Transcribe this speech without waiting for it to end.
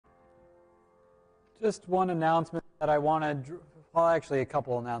just one announcement that I want to, well, actually a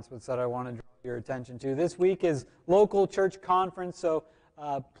couple announcements that I want to draw your attention to. This week is local church conference, so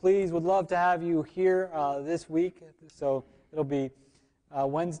please, would love to have you here this week. So it'll be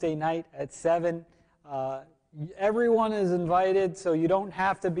Wednesday night at 7. Everyone is invited, so you don't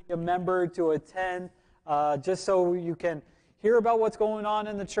have to be a member to attend, just so you can hear about what's going on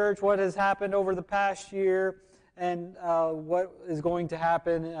in the church, what has happened over the past year, and what is going to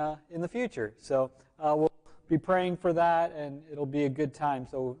happen in the future. So we'll be praying for that, and it'll be a good time.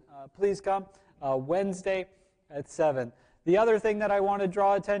 So please come Wednesday at 7. The other thing that I want to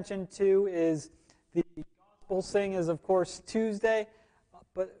draw attention to is the gospel sing is, of course, Tuesday,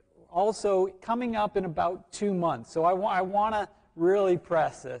 but also coming up in about 2 months. So I want to really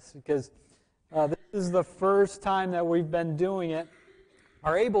press this, because this is the first time that we've been doing it,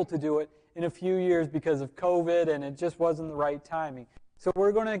 are able to do it in a few years because of COVID, and it just wasn't the right timing. So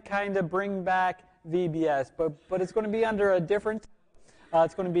we're going to kind of bring back VBS, but it's going to be under a different,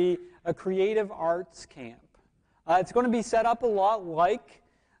 it's going to be a creative arts camp. It's going to be set up a lot like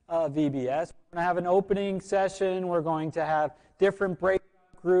VBS. We're going to have an opening session. We're going to have different breakout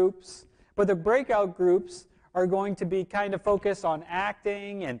groups. But the breakout groups are going to be kind of focused on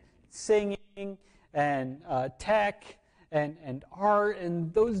acting and singing and tech and art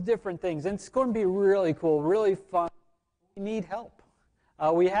and those different things. And it's going to be really cool, really fun. We need help.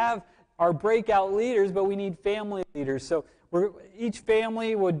 We have our breakout leaders, but we need family leaders. So each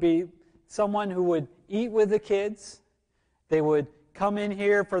family would be someone who would eat with the kids. They would come in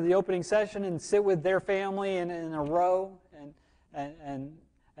here for the opening session and sit with their family in a row, and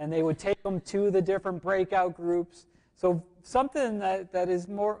they would take them to the different breakout groups. So something that is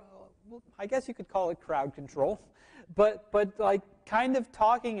more, I guess you could call it crowd control, but like kind of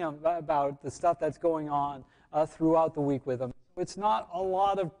talking about the stuff that's going on throughout the week with them. It's not a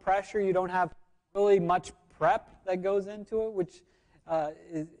lot of pressure. You don't have really much prep that goes into it, which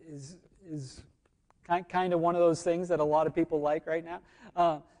is kind of one of those things that a lot of people like right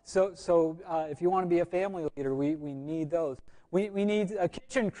now. So if you want to be a family leader, we need those. We need a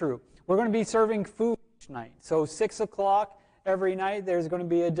kitchen crew. We're going to be serving food each night. So 6 o'clock every night, there's going to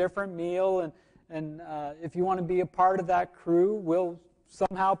be a different meal. And if you want to be a part of that crew, we'll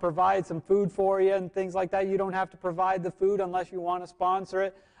somehow provide some food for you and things like that. You don't have to provide the food unless you want to sponsor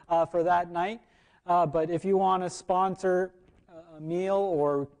it for that night. But if you want to sponsor a meal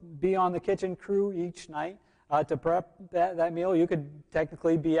or be on the kitchen crew each night to prep that meal, you could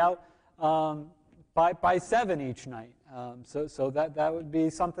technically be out by 7 each night. So that would be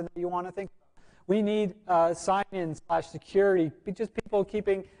something that you want to think about. We need sign-in / security, just people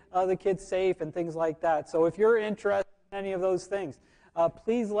keeping the kids safe and things like that. So if you're interested in any of those things,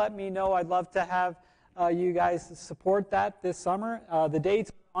 please let me know. I'd love to have you guys support that this summer. The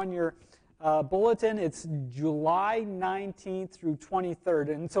dates are on your bulletin. It's July 19th through 23rd.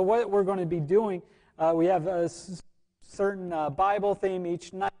 And so what we're going to be doing, we have a certain Bible theme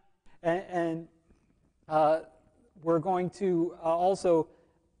each night, and we're going to also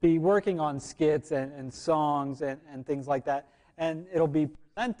be working on skits and songs and things like that. And it'll be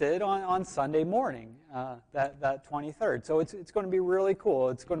presented on Sunday morning, that 23rd. So it's going to be really cool.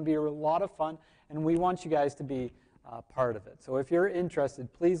 It's going to be a lot of fun, and we want you guys to be part of it. So if you're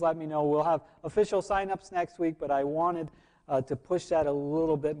interested, please let me know. We'll have official sign-ups next week, but I wanted to push that a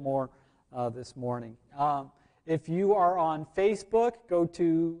little bit more this morning. If you are on Facebook, go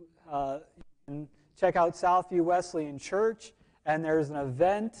to and check out Southview Wesleyan Church, and there's an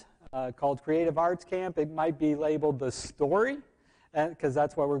event called Creative Arts Camp. It might be labeled The Story, because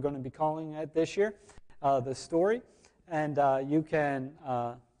that's what we're going to be calling it this year, The Story. And you can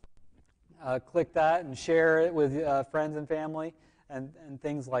click that and share it with friends and family and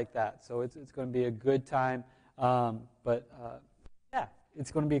things like that. So it's going to be a good time. But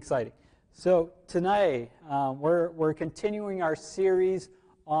it's going to be exciting. So tonight we're continuing our series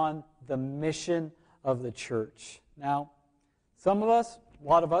on the mission of the church. Now, some of us, a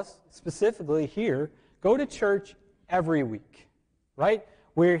lot of us specifically here, go to church every week, right?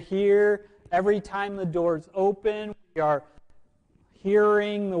 We're here every time the doors open. We are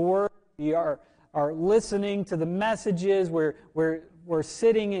hearing the word. We are listening to the messages. We're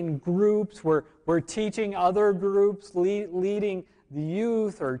sitting in groups. We're teaching other groups, leading the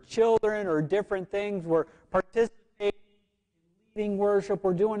youth or children or different things. We're participating in leading worship.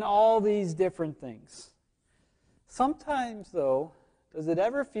 We're doing all these different things. Sometimes, though, does it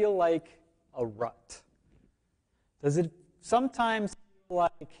ever feel like a rut? Does it sometimes feel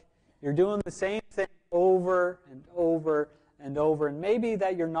like you're doing the same thing over and over and over, and maybe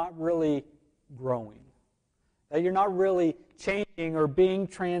that you're not really growing, that you're not really changing or being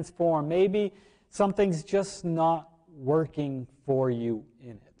transformed? Maybe something's just not working for you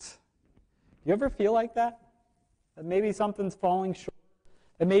in it. You ever feel like that? That maybe something's falling short?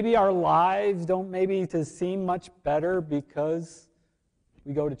 That maybe our lives don't maybe to seem much better because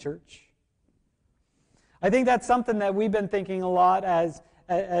we go to church? I think that's something that we've been thinking a lot as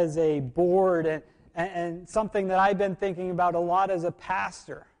a board, and something that I've been thinking about a lot as a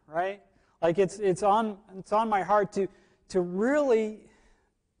pastor, right? Like it's on my heart to really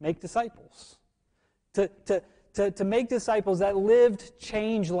make disciples. To make disciples that lived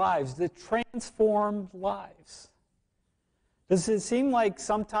changed lives, that transformed lives. Does it seem like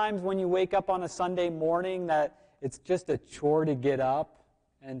sometimes when you wake up on a Sunday morning that it's just a chore to get up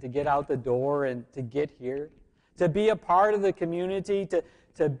and to get out the door and to get here? To be a part of the community,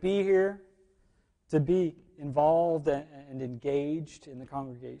 to be here, to be involved and engaged in the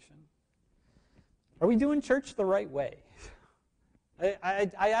congregation? Are we doing church the right way?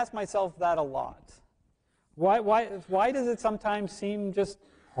 I ask myself that a lot. Why does it sometimes seem just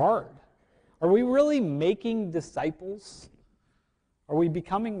hard? Are we really making disciples? Are we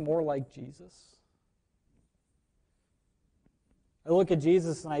becoming more like Jesus? I look at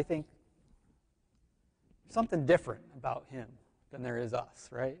Jesus and I think there's something different about him than there is us,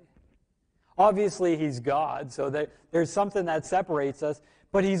 right? Obviously, he's God, so there's something that separates us,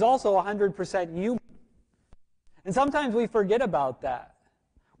 but he's also 100% human. And sometimes we forget about that.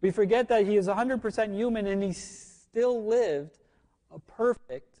 We forget that he is 100% human and he still lived a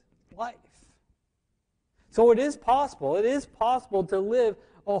perfect life. So it is possible. It is possible to live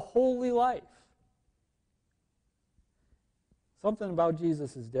a holy life. Something about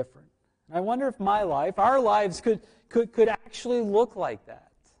Jesus is different. And I wonder if my life, our lives could actually look like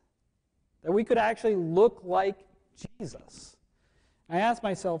that. That we could actually look like Jesus. I ask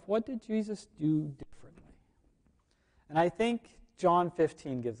myself, what did Jesus do differently? And I think John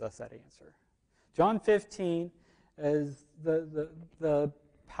 15 gives us that answer. John 15 is the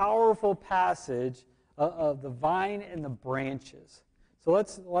powerful passage of the vine and the branches. So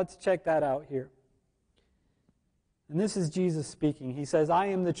let's check that out here. And this is Jesus speaking. He says, I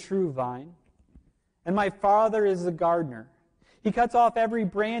am the true vine, and my Father is the gardener. He cuts off every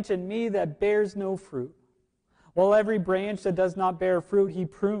branch in me that bears no fruit, while every branch that does not bear fruit he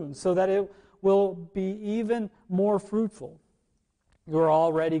prunes, so that it will be even more fruitful. You are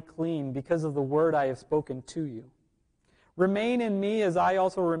already clean because of the word I have spoken to you. Remain in me as I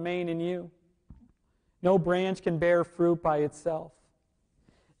also remain in you. No branch can bear fruit by itself.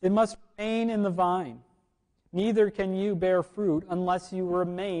 It must remain in the vine. Neither can you bear fruit unless you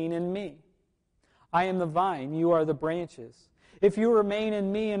remain in me. I am the vine, you are the branches. If you remain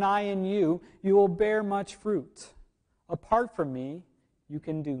in me and I in you, you will bear much fruit. Apart from me, you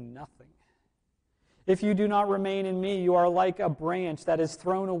can do nothing. If you do not remain in me, you are like a branch that is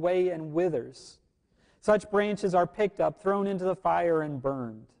thrown away and withers. Such branches are picked up, thrown into the fire, and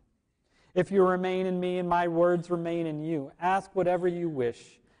burned. If you remain in me and my words remain in you, ask whatever you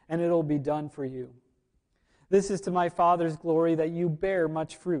wish, and it will be done for you. This is to my Father's glory that you bear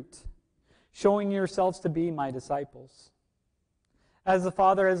much fruit, showing yourselves to be my disciples. As the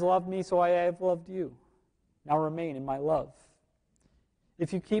Father has loved me, so I have loved you. Now remain in my love.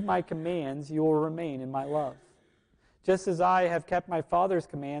 If you keep my commands, you will remain in my love, just as I have kept my Father's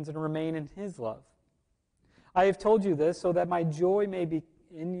commands and remain in his love. I have told you this so that my joy may be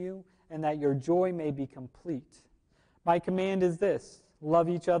in you and that your joy may be complete. My command is this: love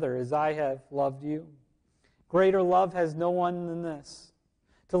each other as I have loved you. Greater love has no one than this,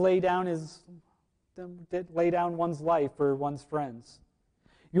 to lay down one's life for one's friends.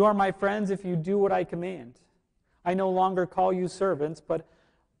 You are my friends if you do what I command. I no longer call you servants, but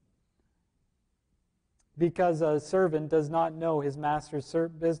because a servant does not know his master's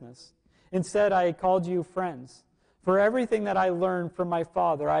business. Instead, I called you friends. For everything that I learned from my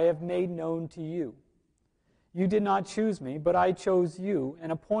Father, I have made known to you. You did not choose me, but I chose you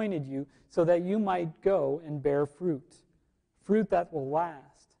and appointed you so that you might go and bear fruit, fruit that will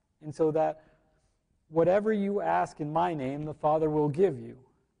last, and so that whatever you ask in my name, the Father will give you.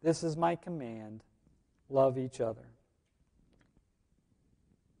 This is my command: love each other.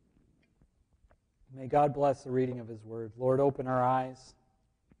 May God bless the reading of his word. Lord, open our eyes,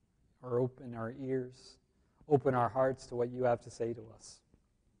 or open our ears, open our hearts to what you have to say to us.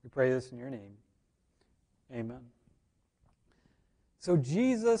 We pray this in your name. Amen. So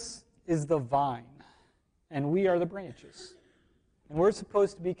Jesus is the vine, and we are the branches. And we're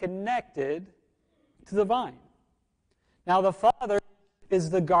supposed to be connected to the vine. Now the Father is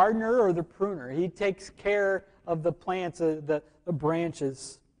the gardener or the pruner. He takes care of the plants, the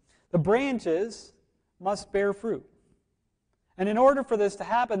branches. The branches must bear fruit. And in order for this to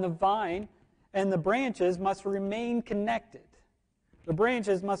happen, the vine and the branches must remain connected. The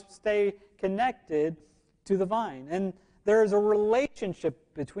branches must stay connected to the vine, and there's a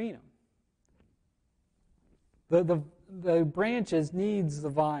relationship between them. The branches needs the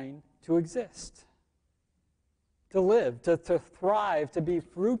vine to exist, to live, to thrive, to be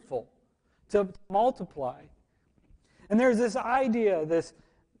fruitful, to multiply. And there's this idea, this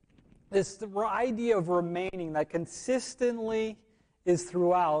idea of remaining that consistently is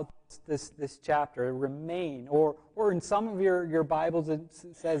throughout this chapter. Remain, or in some of your Bibles it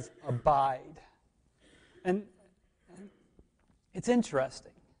says abide. And it's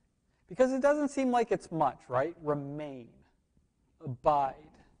interesting because it doesn't seem like it's much, right? Remain, abide.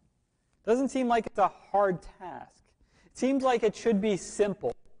 Doesn't seem like it's a hard task. It seems like it should be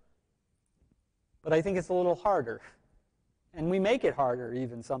simple, but I think it's a little harder. And we make it harder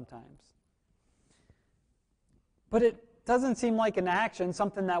even sometimes. But it doesn't seem like an action,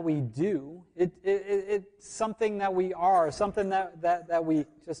 something that we do. It's something that we are, something that we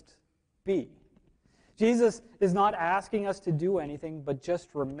just be. Jesus is not asking us to do anything, but just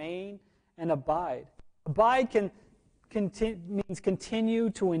remain and abide. Abide means continue,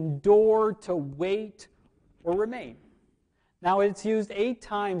 to endure, to wait, or remain. Now, it's used 8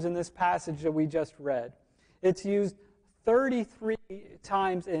 times in this passage that we just read. It's used 33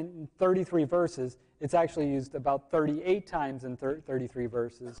 times in 33 verses. It's actually used about 38 times in 33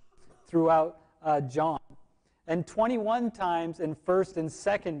 verses throughout John, and 21 times in 1st and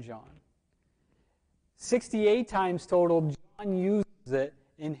 2nd John. 68 times total, John uses it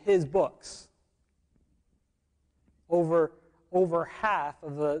in his books. Over half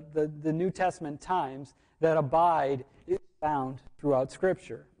of the New Testament times that abide is found throughout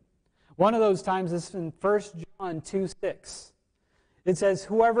Scripture. One of those times is in 1 John 2:6. It says,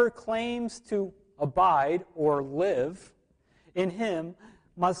 "Whoever claims to abide or live in him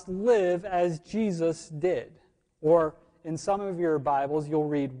must live as Jesus did." Or in some of your Bibles, you'll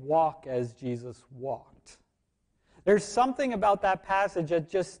read, "walk as Jesus walked." There's something about that passage that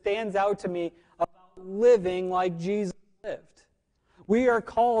just stands out to me about living like Jesus lived. We are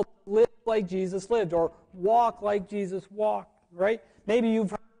called to live like Jesus lived, or walk like Jesus walked, right? Maybe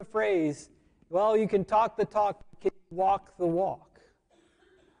you've heard the phrase, well, you can talk the talk, you can walk the walk.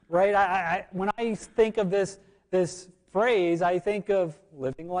 Right? When I think of this phrase, I think of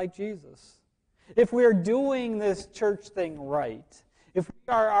living like Jesus. If we're doing this church thing right, if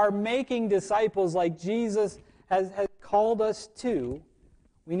we are making disciples like Jesus has called us to,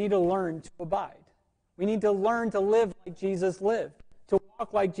 we need to learn to abide. We need to learn to live like Jesus lived, to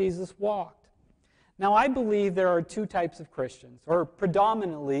walk like Jesus walked. Now, I believe there are 2 types of Christians, or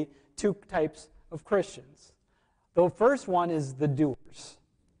predominantly 2 types of Christians. The first one is the doers.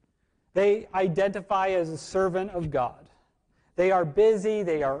 They identify as a servant of God. They are busy,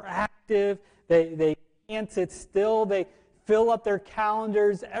 they are active, they can't sit still, they fill up their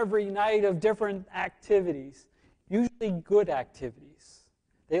calendars every night of different activities, usually good activities.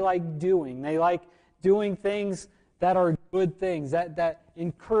 They like doing things that are good things, that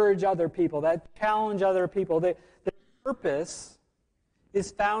encourage other people, that challenge other people. Their purpose is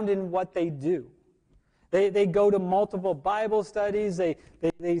found in what they do. They go to multiple Bible studies.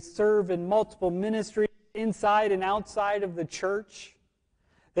 They serve in multiple ministries inside and outside of the church.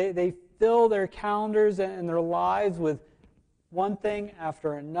 They fill their calendars and their lives with one thing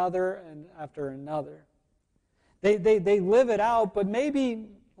after another and after another. They live it out, but maybe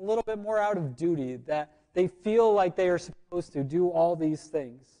a little bit more out of duty, that they feel like they are supposed to do all these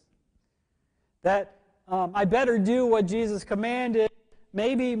things. That I better do what Jesus commanded,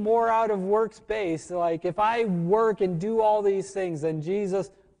 maybe more out of works-based, like if I work and do all these things, then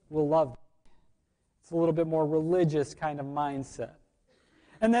Jesus will love me. It's a little bit more religious kind of mindset.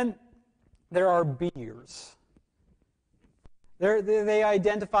 And then there are beers. They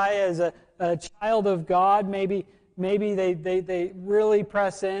identify as a child of God. Maybe they really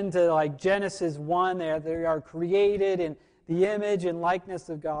press into like Genesis 1. They are created in the image and likeness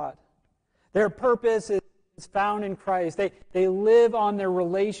of God. Their purpose is found in Christ. They live on their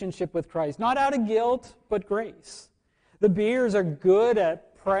relationship with Christ, not out of guilt, but grace. The beers are good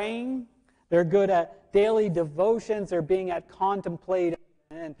at praying. They're good at daily devotions. They're being at contemplating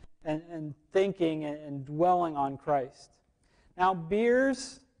and thinking and dwelling on Christ. Now,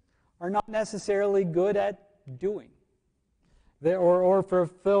 beers are not necessarily good at doing or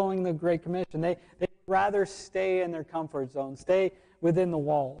fulfilling the Great Commission. They rather stay in their comfort zone, stay within the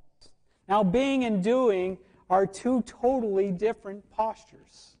walls. Now, being and doing are 2 totally different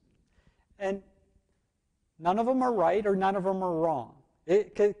postures. And none of them are right or none of them are wrong.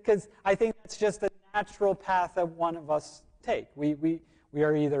 Because I think that's just the natural path that one of us take. We We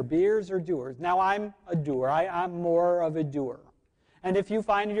are either beers or doers. Now, I'm a doer. I'm more of a doer. And if you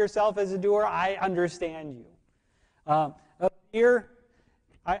find yourself as a doer, I understand you. A beer,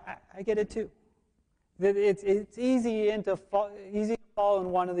 I get it too. It's easy to fall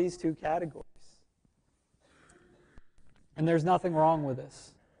in one of these two categories. And there's nothing wrong with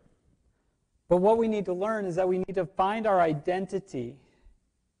this. But what we need to learn is that we need to find our identity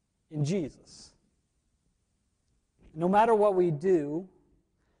in Jesus. No matter what we do,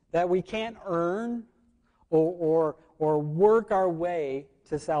 that we can't earn or work our way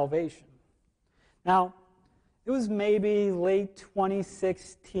to salvation. Now, it was maybe late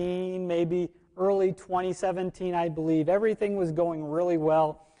 2016, maybe early 2017, I believe. Everything was going really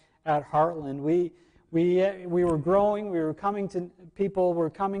well at Heartland. We were growing. People were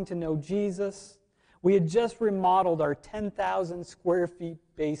coming to know Jesus. We had just remodeled our 10,000 square feet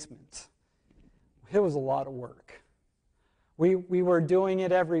basement. It was a lot of work. We were doing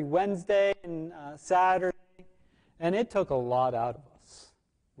it every Wednesday and Saturday, and it took a lot out of us.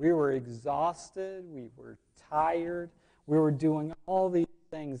 We were exhausted. We were tired. We were doing all these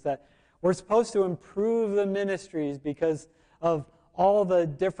things that we're supposed to improve the ministries because of all the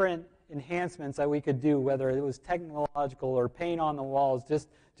different enhancements that we could do, whether it was technological or paint on the walls,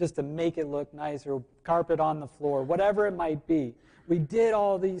 just to make it look nice, or carpet on the floor, whatever it might be. We did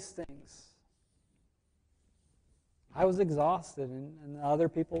all these things. I was exhausted, and other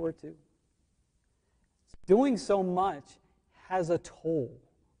people were too. Doing so much has a toll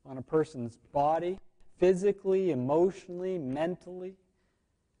on a person's body, physically, emotionally, mentally.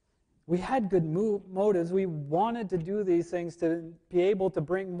 We had good motives. We wanted to do these things to be able to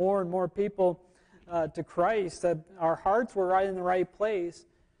bring more and more people to Christ, that our hearts were right in the right place.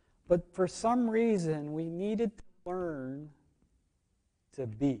 But for some reason, we needed to learn to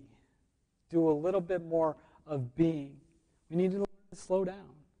be. Do a little bit more of being. We needed to learn to slow down,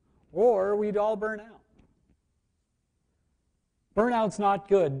 or we'd all burn out. Burnout's not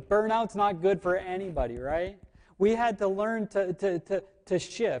good. Burnout's not good for anybody, right? We had to learn to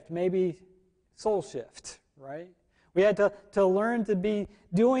shift, maybe soul shift, right? We had to learn to be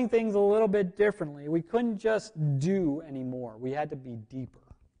doing things a little bit differently. We couldn't just do anymore. We had to be deeper.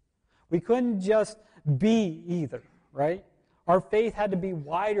 We couldn't just be either, right? Our faith had to be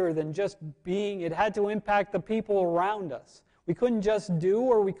wider than just being. It had to impact the people around us. We couldn't just do,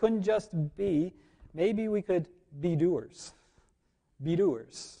 or we couldn't just be. Maybe we could be doers. Be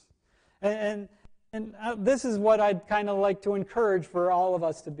doers. And this is what I'd kind of like to encourage for all of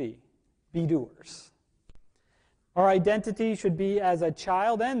us to be. Be doers. Our identity should be as a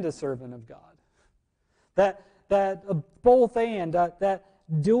child and a servant of God. That both and, that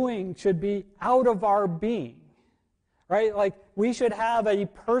doing should be out of our being. Right? Like, we should have a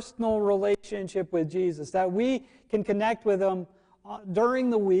personal relationship with Jesus, that we can connect with Him during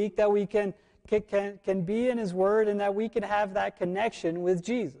the week, that we can be in His Word, and that we can have that connection with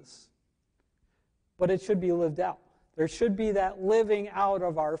Jesus. But it should be lived out. There should be that living out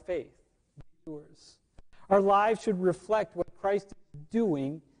of our faith. Our lives should reflect what Christ is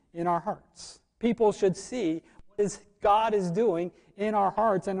doing in our hearts. People should see what God is doing in our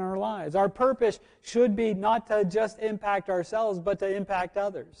hearts and our lives. Our purpose should be not to just impact ourselves, but to impact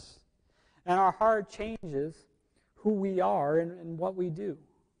others. And our heart changes who we are and what we do.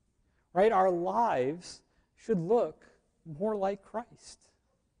 Right? Our lives should look more like Christ.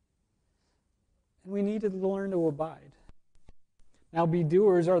 And we need to learn to abide. Now, be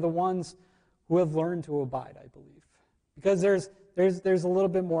doers are the ones who have learned to abide, I believe. Because there's a little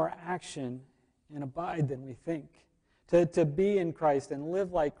bit more action in abide than we think. To be in Christ and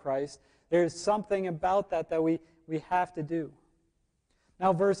live like Christ, there's something about that we have to do.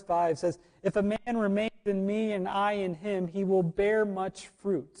 Now, verse 5 says, "If a man remains in me and I in him, he will bear much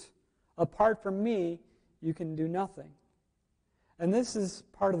fruit. Apart from me, you can do nothing." And this is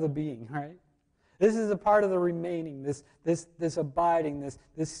part of the being, right? This is a part of the remaining, this abiding,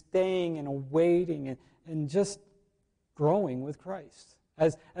 this staying and awaiting and just growing with Christ.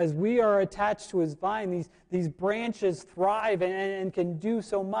 As we are attached to His vine, these branches thrive and can do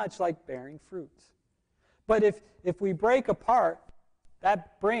so much, like bearing fruit. But if we break apart,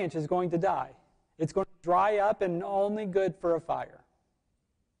 that branch is going to die. It's going to dry up and only good for a fire.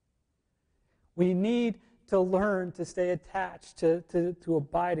 We need to learn to stay attached, to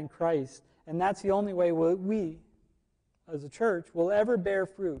abide in Christ. And that's the only way we, as a church, will ever bear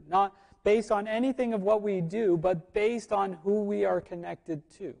fruit. Not based on anything of what we do, but based on who we are connected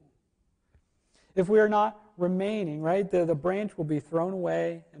to. If we are not remaining, right, the branch will be thrown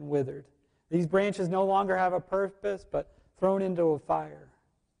away and withered. These branches no longer have a purpose, but thrown into a fire.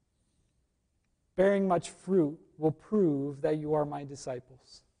 Bearing much fruit will prove that you are my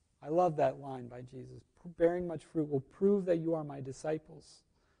disciples. I love that line by Jesus. Bearing much fruit will prove that you are my disciples.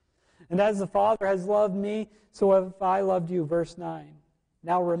 And as the Father has loved me, so have I loved you. Verse 9.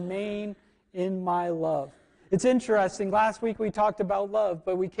 Now remain in my love. It's interesting. Last week we talked about love,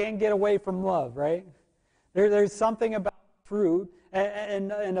 but we can't get away from love, right? There's something about fruit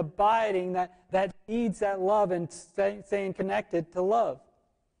and abiding that needs that love and staying connected to love.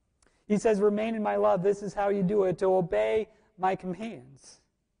 He says, remain in my love. This is how you do it, to obey my commands.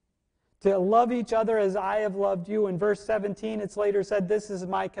 To love each other as I have loved you. In verse 17, it's later said, this is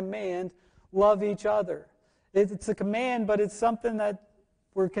my command, love each other. It's a command, but it's something that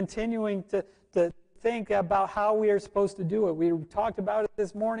we're continuing to think about how we are supposed to do it. We talked about it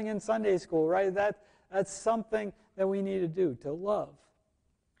this morning in Sunday school, right? That's something that we need to do, to love.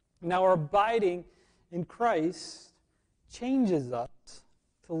 Now, our abiding in Christ changes us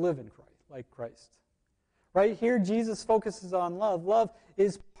to live in Christ, like Christ. Right here, Jesus focuses on love. Love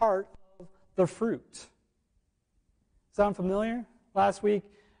is part of the fruit. Sound familiar? Last week,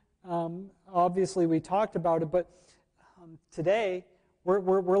 obviously, we talked about it, but today,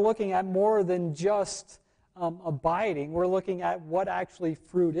 we're looking at more than just abiding. We're looking at what actually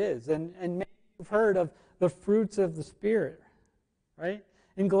fruit is. And maybe you've heard of the fruits of the Spirit, right?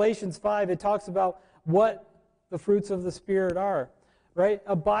 In Galatians 5, it talks about what the fruits of the Spirit are, right?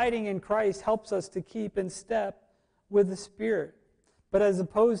 Abiding in Christ helps us to keep in step with the Spirit. But as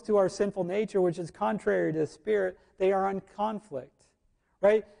opposed to our sinful nature, which is contrary to the Spirit, they are in conflict,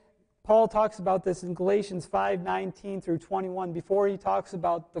 right? Paul talks about this in Galatians 5:19 through 21. Before he talks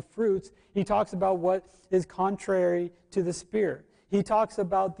about the fruits, he talks about what is contrary to the Spirit. He talks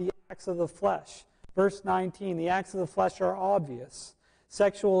about the acts of the flesh. Verse 19, the acts of the flesh are obvious.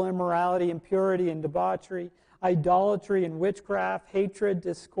 Sexual immorality, impurity and debauchery, idolatry and witchcraft, hatred,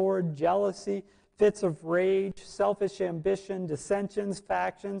 discord, jealousy, fits of rage, selfish ambition, dissensions,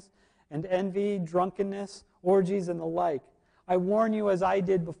 factions, and envy, drunkenness, orgies, and the like. I warn you, as I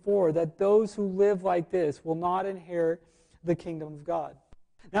did before, that those who live like this will not inherit the kingdom of God.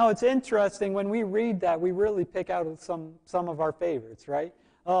 Now, it's interesting, when we read that, we really pick out some of our favorites, right?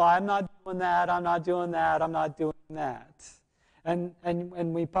 Oh, I'm not doing that, I'm not doing that, I'm not doing that. And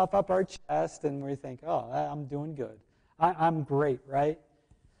we puff up our chest and we think, oh, I'm doing good. I'm great, right?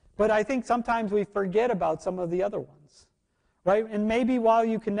 But I think sometimes we forget about some of the other ones, right? And maybe while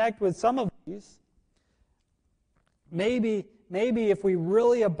you connect with some of these, maybe if we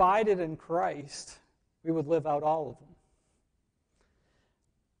really abided in Christ, we would live out all of them.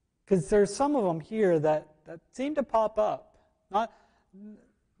 Because there's some of them here that seem to pop up.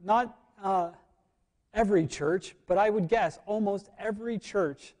 Not every church, but I would guess almost every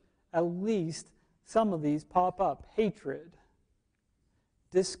church, at least some of these pop up. Hatred,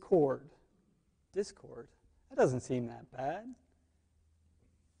 discord. That doesn't seem that bad.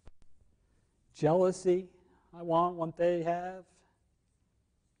 Jealousy. I want what they have.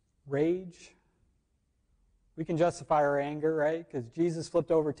 Rage. We can justify our anger, right? Because Jesus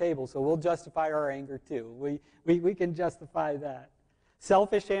flipped over tables, so we'll justify our anger too. We can justify that.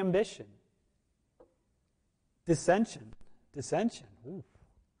 Selfish ambition. Dissension. Ooh.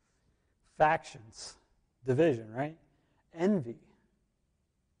 Factions. Division, right? Envy.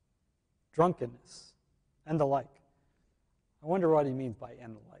 Drunkenness. And the like. I wonder what he means by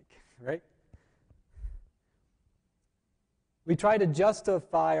and the like, right? We try to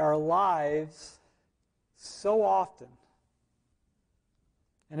justify our lives so often.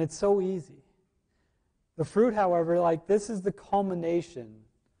 And it's so easy. The fruit, however, this is the culmination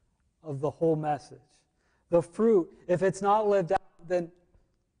of the whole message. The fruit, if it's not lived out, then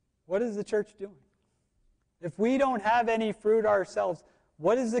what is the church doing? If we don't have any fruit ourselves,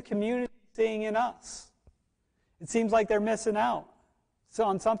 what is the community seeing in us? It seems like they're missing out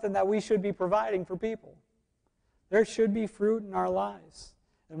on something that we should be providing for people. There should be fruit in our lives.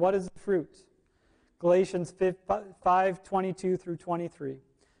 And what is the fruit? Galatians 5:22 through 23.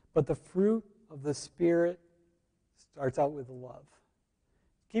 But the fruit of the Spirit starts out with love.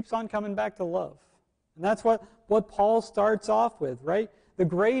 Keeps on coming back to love. And that's what Paul starts off with, right? The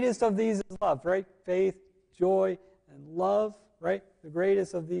greatest of these is love, right? Faith, joy, and love, right? The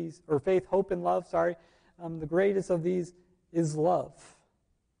greatest of these, or faith, hope, and love, sorry. The greatest of these is love.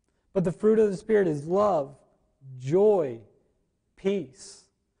 But the fruit of the Spirit is love, joy, peace,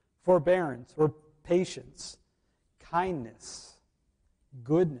 forbearance, or patience, kindness,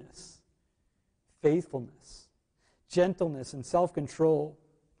 goodness, faithfulness, gentleness, and self-control.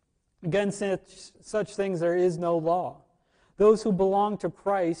 Against such things there is no law. Those who belong to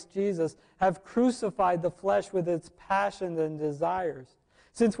Christ Jesus have crucified the flesh with its passions and desires.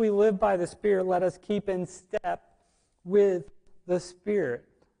 Since we live by the Spirit, let us keep in step with the Spirit.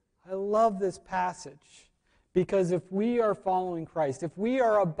 I love this passage because if we are following Christ, if we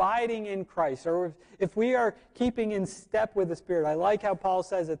are abiding in Christ, or if we are keeping in step with the Spirit, I like how Paul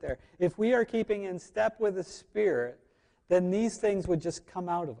says it there. If we are keeping in step with the Spirit, then these things would just come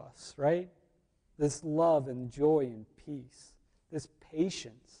out of us, right? This love and joy and peace, this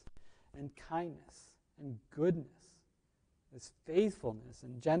patience and kindness and goodness, this faithfulness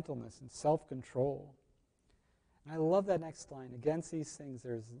and gentleness and self-control. And I love that next line. Against these things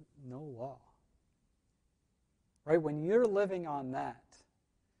there's no law. Right? When you're living on that,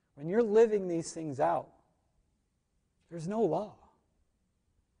 when you're living these things out, there's no law.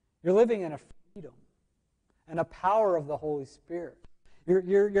 You're living in a freedom and a power of the Holy Spirit.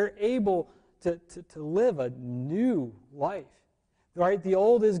 You're able to live a new life. Right? The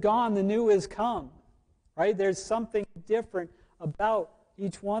old is gone, the new is come. Right? There's something different about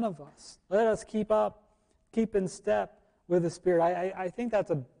each one of us. Let us keep in step with the Spirit. I think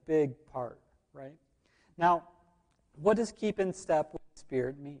that's a big part, right? Now, what does keep in step with the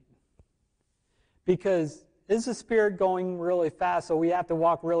Spirit mean? Because is the Spirit going really fast, so we have to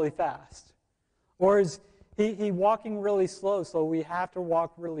walk really fast? Or is he walking really slow, so we have to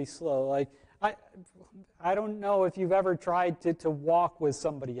walk really slow? Like, I don't know if you've ever tried to walk with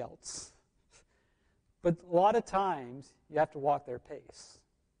somebody else. But a lot of times, you have to walk their pace.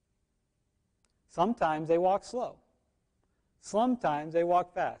 Sometimes they walk slow. Sometimes they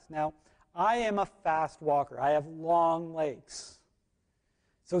walk fast. Now, I am a fast walker. I have long legs.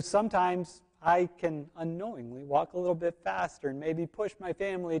 So sometimes I can unknowingly walk a little bit faster and maybe push my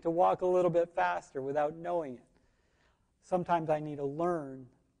family to walk a little bit faster without knowing it. Sometimes I need to learn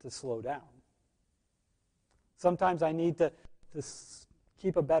to slow down. Sometimes I need to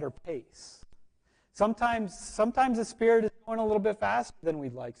keep a better pace. Sometimes the Spirit is going a little bit faster than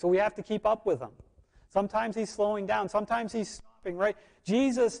we'd like, so we have to keep up with him. Sometimes he's slowing down. Sometimes he's stopping, right?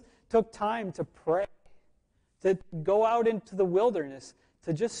 Jesus took time to pray, to go out into the wilderness,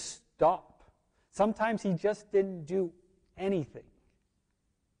 to just stop. Sometimes he just didn't do anything,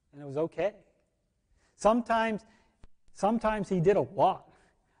 and it was okay. Sometimes he did a lot.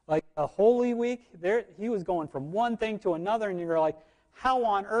 Like a Holy Week, he was going from one thing to another, and you're like, how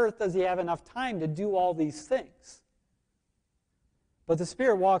on earth does he have enough time to do all these things? But the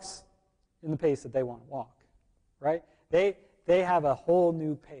Spirit walks in the pace that they want to walk, right? They have a whole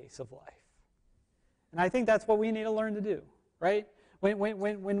new pace of life. And I think that's what we need to learn to do, right?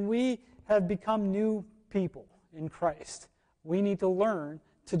 When we have become new people in Christ, we need to learn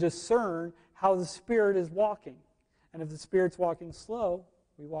to discern how the Spirit is walking. And if the Spirit's walking slow,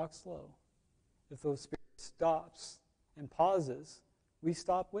 we walk slow. If the Spirit stops and pauses, we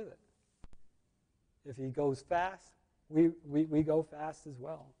stop with it. If he goes fast, we go fast as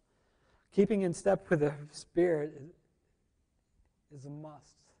well. Keeping in step with the Spirit is a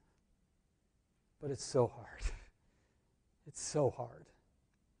must. But it's so hard. It's so hard.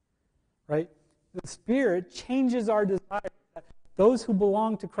 Right? The Spirit changes our desires. Those who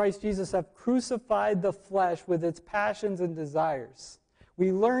belong to Christ Jesus have crucified the flesh with its passions and desires.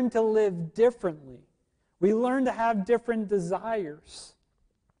 We learn to live differently. We learn to have different desires.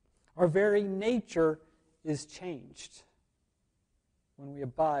 Our very nature is changed when we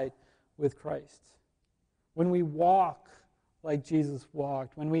abide with Christ. When we walk like Jesus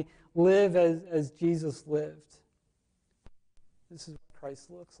walked. When we live as Jesus lived. This is what Christ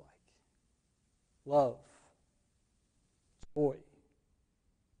looks like. Love, joy,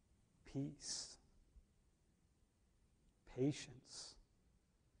 peace, patience,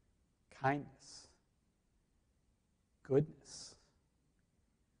 kindness, goodness,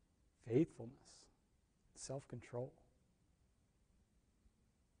 faithfulness, self-control.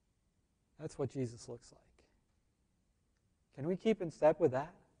 That's what Jesus looks like. Can we keep in step with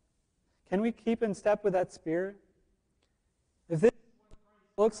that? Can we keep in step with that Spirit? If this is what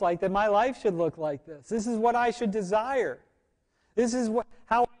Christ looks like, then my life should look like this. This is what I should desire. This is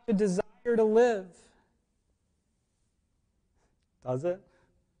how I should desire to live. Does it?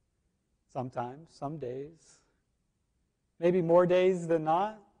 Sometimes, some days. Maybe more days than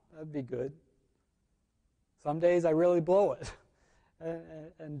not. That'd be good. Some days I really blow it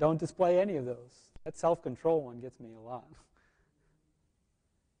and don't display any of those. That self-control one gets me a lot.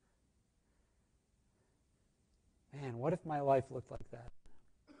 Man, what if my life looked like that?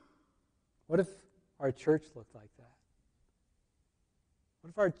 What if our church looked like that? What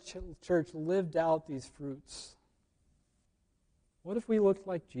if our church lived out these fruits? What if we looked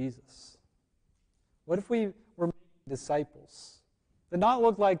like Jesus? What if we were making disciples that not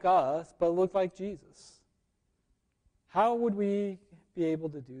look like us, but look like Jesus? How would we be able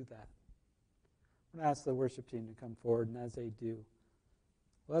to do that? I'm going to ask the worship team to come forward, and as they do,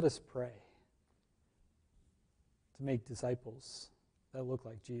 let us pray to make disciples that look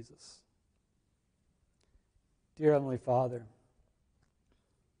like Jesus. Dear Heavenly Father,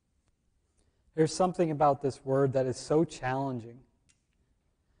 there's something about this word that is so challenging.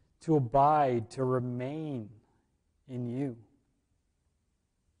 To abide, to remain in you.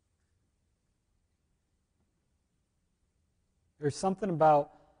 There's something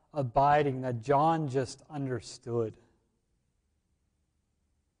about abiding that John just understood.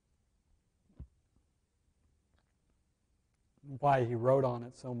 Why he wrote on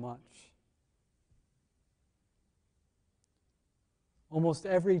it so much. Almost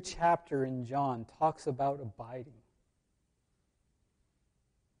every chapter in John talks about abiding.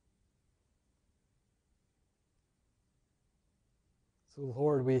 So,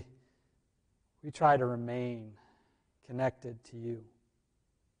 Lord, we try to remain connected to you.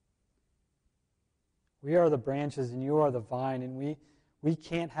 We are the branches and you are the vine, and we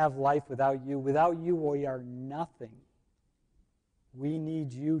can't have life without you. Without you, we are nothing. We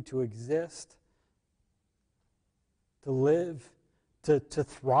need you to exist, to live, to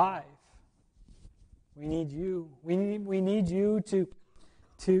thrive. We need you. We need you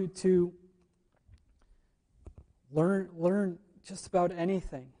to learn just about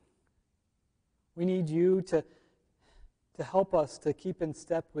anything. We need you to help us to keep in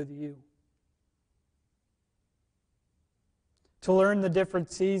step with you. To learn the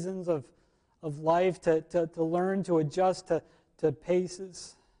different seasons of life, to learn to adjust to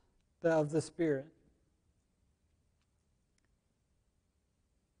paces of the Spirit.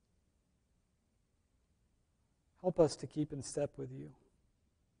 Help us to keep in step with you.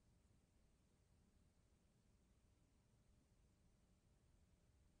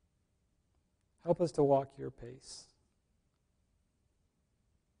 Help us to walk your pace.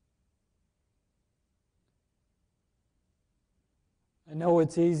 I know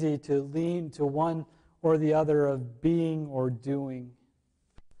it's easy to lean to one or the other of being or doing,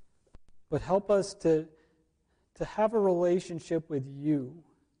 but help us to have a relationship with you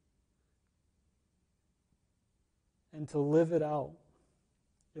and to live it out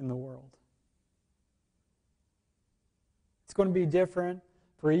in the world. It's going to be different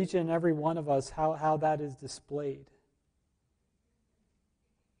for each and every one of us how that is displayed.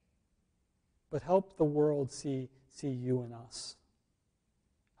 But help the world see you in us.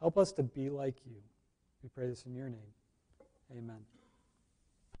 Help us to be like you. We pray this in your name. Amen.